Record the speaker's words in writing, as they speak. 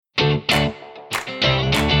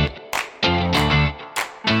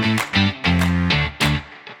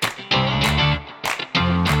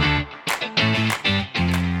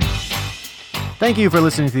Thank you for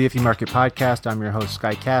listening to the Iffy Market Podcast. I'm your host,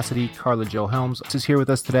 Sky Cassidy. Carla Jo Helms is here with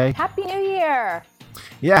us today. Happy New Year!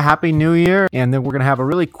 Yeah, Happy New Year. And then we're going to have a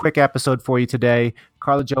really quick episode for you today.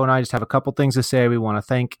 Carla Jo and I just have a couple things to say. We want to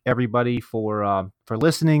thank everybody for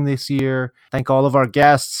listening this year. Thank all of our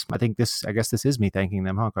guests. I guess this is me thanking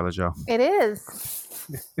them, huh, Carla Jo? It is.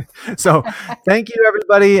 So thank you,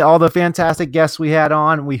 everybody, all the fantastic guests we had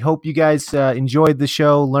on. We hope you guys enjoyed the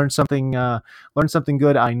show, learned something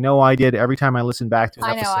good. I know I did every time I listen back to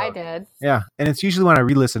an episode. I did. Yeah, and it's usually when I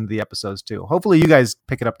re-listen to the episodes, too. Hopefully you guys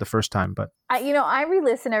pick it up the first time. But I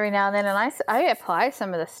re-listen every now and then, and I apply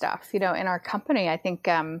some of the stuff, in our company. I think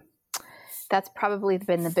that's probably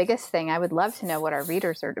been the biggest thing. I would love to know what our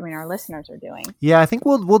listeners are doing. Yeah, I think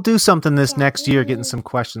we'll do something this next year, getting some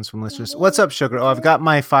questions from listeners. What's up, Sugar? Oh, I've got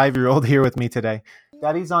my 5-year-old here with me today.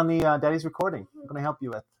 Daddy's on the Daddy's recording. I'm going to help you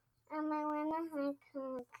with.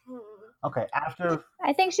 Okay, after.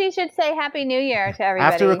 I think she should say Happy New Year to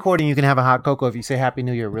everybody. After recording, you can have a hot cocoa if you say Happy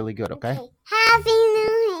New Year really good, okay? Happy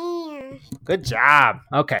New Year. Good job.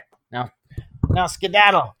 Okay, now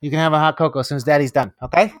skedaddle. You can have a hot cocoa as soon as Daddy's done,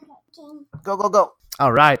 okay? Go.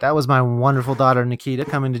 All right. That was my wonderful daughter, Nikita,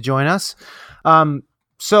 coming to join us.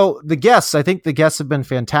 So I think the guests have been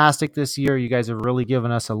fantastic this year. You guys have really given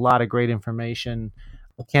us a lot of great information.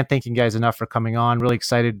 I can't thank you guys enough for coming on. Really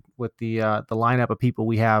excited with the lineup of people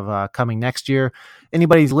we have coming next year.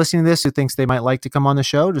 Anybody who's listening to this who thinks they might like to come on the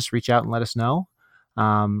show, just reach out and let us know.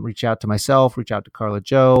 Reach out to myself, reach out to Carla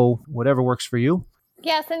Jo, whatever works for you.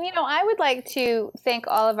 Yes. And, I would like to thank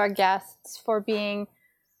all of our guests for being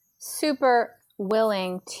super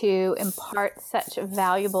willing to impart such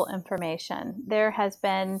valuable information. There has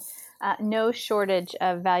been no shortage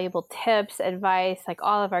of valuable tips, advice. Like,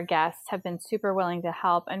 all of our guests have been super willing to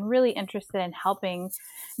help and really interested in helping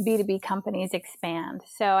B2B companies expand.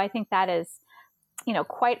 So I think that is,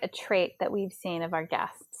 quite a trait that we've seen of our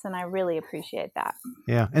guests, and I really appreciate that.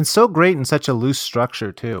 Yeah, and so great in such a loose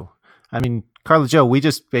structure too. I mean, Carla Jo, we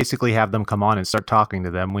just basically have them come on and start talking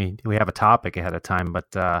to them. We have a topic ahead of time,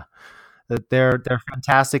 but they're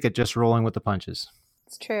fantastic at just rolling with the punches.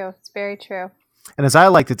 It's true. It's very true. And as I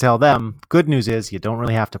like to tell them, good news is you don't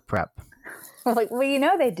really have to prep. Well,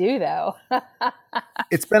 they do, though.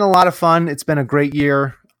 It's been a lot of fun. It's been a great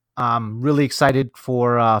year. Really excited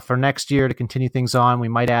for next year to continue things on. We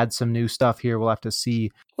might add some new stuff here. We'll have to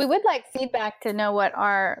see. We would like feedback to know what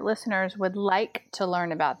our listeners would like to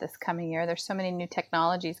learn about this coming year. There's so many new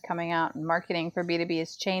technologies coming out, and marketing for B2B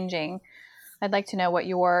is changing. I'd like to know what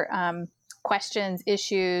your questions,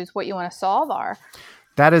 issues, what you want to solve are.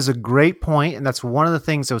 That is a great point, and that's one of the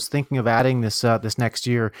things I was thinking of adding this next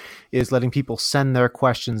year is letting people send their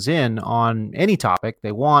questions in on any topic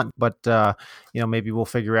they want. But maybe we'll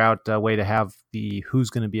figure out a way to have who's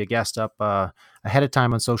going to be a guest up ahead of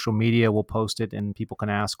time on social media. We'll post it, and people can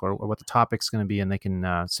ask or what the topic's going to be, and they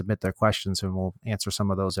can submit their questions, and we'll answer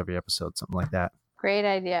some of those every episode, something like that. Great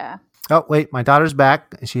idea. Oh, wait, my daughter's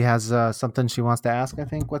back. She has something she wants to ask, I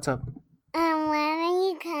think. What's up? When are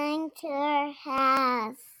you coming to our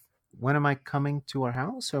house? When am I coming to our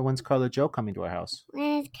house, or when's Carla Jo coming to our house?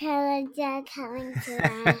 When is Carla Jo coming to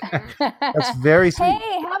our house? That's very sweet.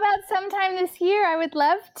 Hey, how about sometime this year? I would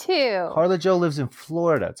love to. Carla Jo lives in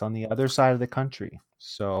Florida. It's on the other side of the country.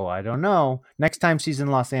 So I don't know. Next time she's in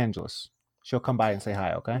Los Angeles, she'll come by and say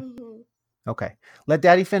hi, okay? Mm-hmm. Okay. Let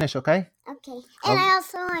Daddy finish, okay? Okay. And I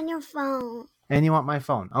also want your phone. And you want my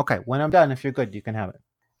phone. Okay. When I'm done, if you're good, you can have it.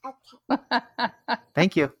 Okay.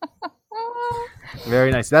 Thank you.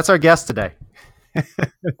 Very nice. That's our guest today.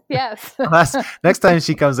 Yes. Next time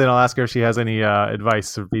she comes in, I'll ask her if she has any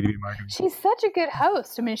advice for B2B marketing. She's such a good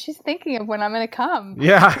host. I mean, she's thinking of when I'm going to come.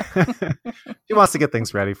 Yeah. She wants to get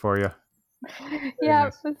things ready for you. Yeah,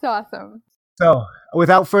 nice. That's awesome. So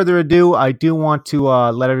without further ado, I do want to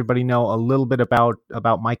let everybody know a little bit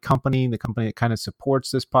about my company, the company that kind of supports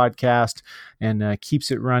this podcast and keeps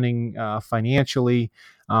it running financially.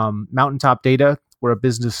 Mountaintop Data, we're a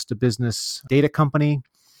business-to-business data company.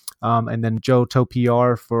 And then Jo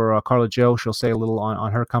PR for Carla Jo, she'll say a little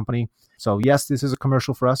on her company. So yes, this is a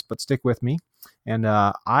commercial for us, but stick with me. And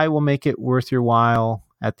I will make it worth your while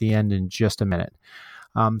at the end in just a minute.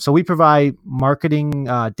 So we provide marketing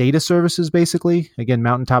data services, basically. Again,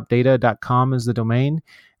 mountaintopdata.com is the domain.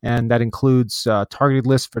 And that includes targeted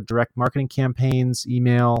lists for direct marketing campaigns,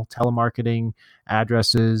 email, telemarketing,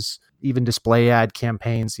 addresses, even display ad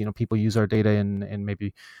campaigns. People use our data in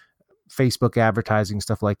maybe Facebook advertising,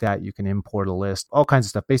 stuff like that. You can import a list, all kinds of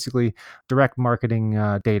stuff, basically direct marketing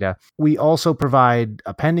data. We also provide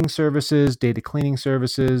appending services, data cleaning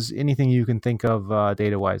services, anything you can think of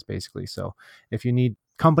data-wise, basically. So if you need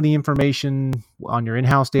company information on your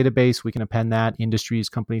in-house database. We can append that, industries,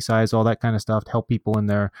 company size, all that kind of stuff to help people in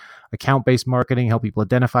their account-based marketing, help people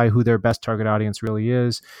identify who their best target audience really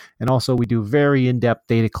is. And also we do very in-depth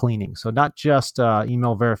data cleaning. So not just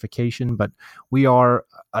email verification, but we are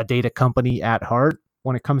a data company at heart.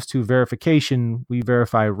 When it comes to verification, we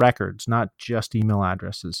verify records, not just email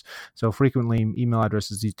addresses. So frequently email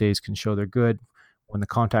addresses these days can show they're good when the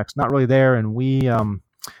contact's not really there. And we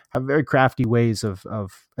have very crafty ways of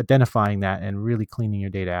identifying that and really cleaning your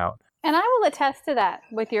data out. And I will attest to that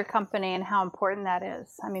with your company and how important that is.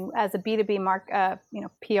 I mean, as a B2B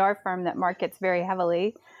PR firm that markets very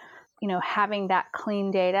heavily, having that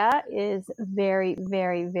clean data is very,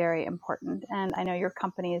 very, very important. And I know your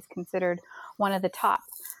company is considered one of the top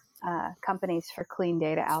companies for clean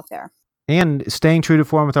data out there. And staying true to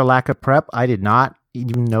form with our lack of prep, I did not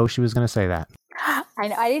even know she was going to say that.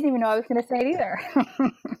 I didn't even know I was going to say it either.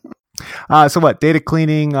 So what? Data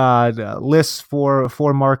cleaning, lists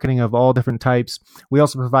for marketing of all different types. We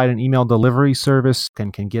also provide an email delivery service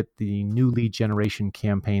and can get the new lead generation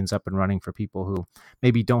campaigns up and running for people who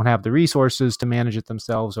maybe don't have the resources to manage it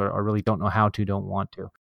themselves or really don't know how to, don't want to.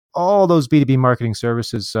 All those B2B marketing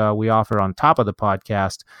services we offer on top of the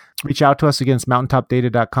podcast. Reach out to us against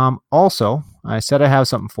mountaintopdata.com. Also, I said I have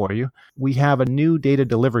something for you. We have a new data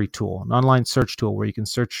delivery tool, an online search tool where you can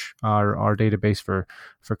search our database for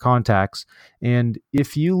contacts. And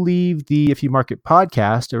if you leave the If You Market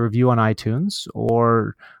podcast a review on iTunes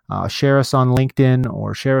or share us on LinkedIn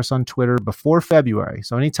or share us on Twitter before February,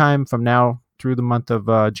 so anytime from now through the month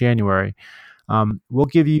of January, we'll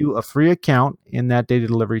give you a free account in that data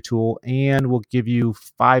delivery tool, and we'll give you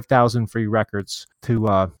 5,000 free records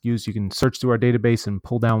to use. You can search through our database and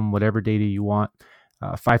pull down whatever data you want,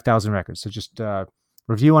 5,000 records. So just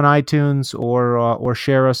review on iTunes or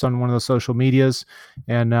share us on one of the social medias,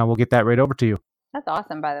 and we'll get that right over to you. That's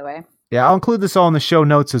awesome, by the way. Yeah, I'll include this all in the show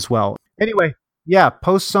notes as well. Anyway, yeah,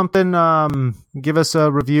 post something, give us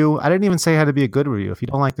a review. I didn't even say it had to be a good review. If you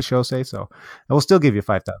don't like the show, say so. I will still give you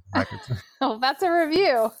 5,000 records. Oh, that's a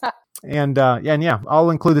review. And I'll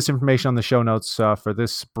include this information on the show notes for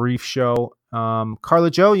this brief show. Carla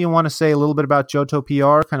Jo, you want to say a little bit about Johto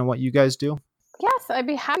PR, kind of what you guys do? Yes, I'd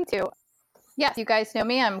be happy to. Yes, you guys know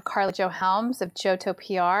me. I'm Carla Jo Helms of Johto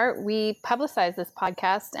PR. We publicize this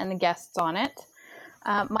podcast and the guests on it.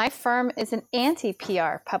 My firm is an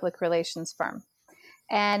anti-PR public relations firm.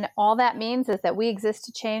 And all that means is that we exist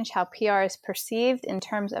to change how PR is perceived in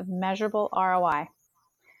terms of measurable ROI.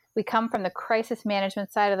 We come from the crisis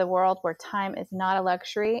management side of the world where time is not a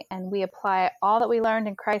luxury, and we apply all that we learned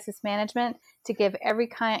in crisis management to give every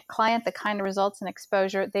client the kind of results and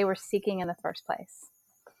exposure they were seeking in the first place.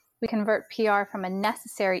 We convert PR from a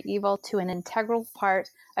necessary evil to an integral part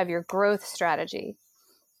of your growth strategy.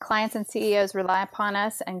 Clients and CEOs rely upon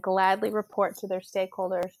us and gladly report to their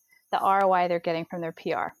stakeholders the ROI they're getting from their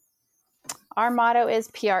PR. Our motto is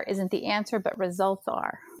PR isn't the answer, but results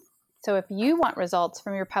are. So if you want results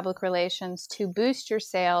from your public relations to boost your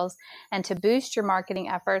sales and to boost your marketing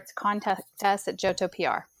efforts, contact us at Johto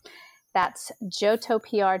PR. That's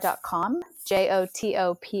jotopr.com,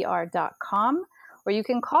 JOTOPR.com, or you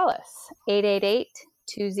can call us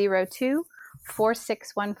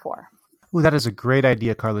 888-202-4614. Ooh, that is a great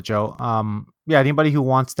idea, Carla Jo. Anybody who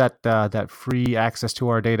wants that free access to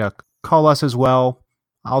our data, call us as well.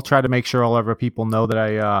 I'll try to make sure all of our people know that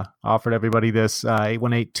I offered everybody this,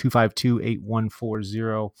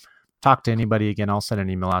 818-252-8140. Talk to anybody again. I'll send an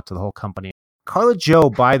email out to the whole company. Carla Jo,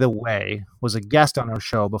 by the way, was a guest on our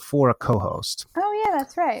show before a co-host. Oh, yeah,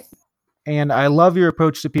 that's right. And I love your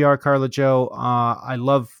approach to PR, Carla Jo. I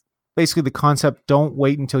love basically the concept, don't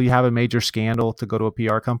wait until you have a major scandal to go to a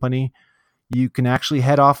PR company. You can actually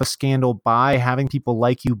head off a scandal by having people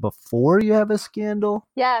like you before you have a scandal.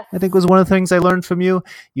 Yes. I think was one of the things I learned from you.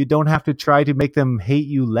 You don't have to try to make them hate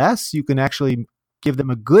you less. You can actually give them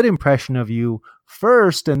a good impression of you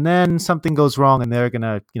first, and then something goes wrong and they're going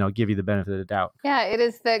to, give you the benefit of the doubt. Yeah, it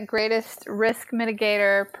is the greatest risk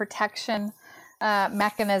mitigator protection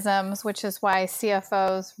mechanisms, which is why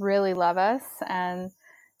CFOs really love us and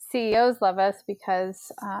CEOs love us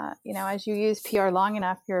because, as you use PR long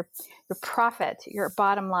enough, your profit, your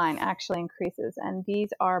bottom line actually increases. And these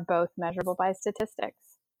are both measurable by statistics.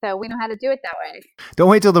 So we know how to do it that way. Don't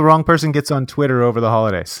wait till the wrong person gets on Twitter over the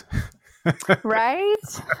holidays. Right?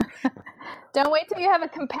 Don't wait till you have a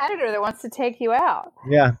competitor that wants to take you out.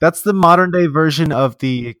 Yeah, that's the modern day version of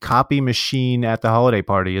the copy machine at the holiday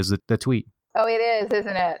party is the tweet. Oh, it is,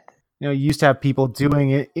 isn't it? You used to have people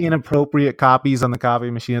doing inappropriate copies on the copy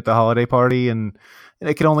machine at the holiday party, and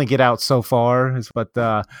it could only get out so far. But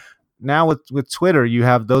now with Twitter, you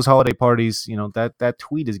have those holiday parties. That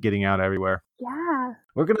tweet is getting out everywhere. Yeah.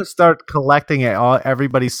 We're gonna start collecting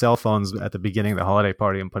everybody's cell phones at the beginning of the holiday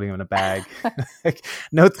party and putting them in a bag.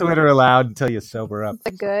 No Twitter allowed until you sober up. It's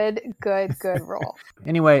a good rule.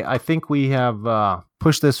 Anyway, I think we have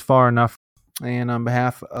pushed this far enough. And on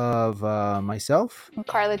behalf of myself And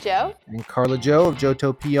Carla Jo of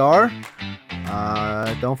Johto PR,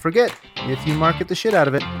 don't forget, if you market the shit out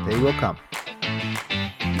of it, they will come.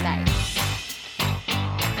 Nice.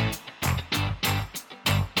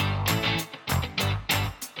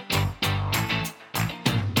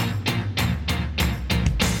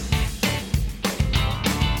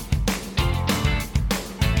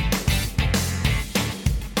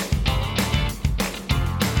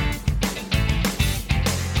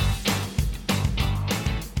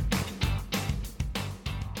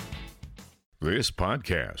 This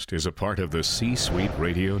podcast is a part of the C-Suite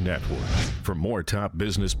Radio Network. For more top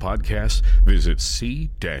business podcasts, visit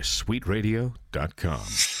c-suiteradio.com.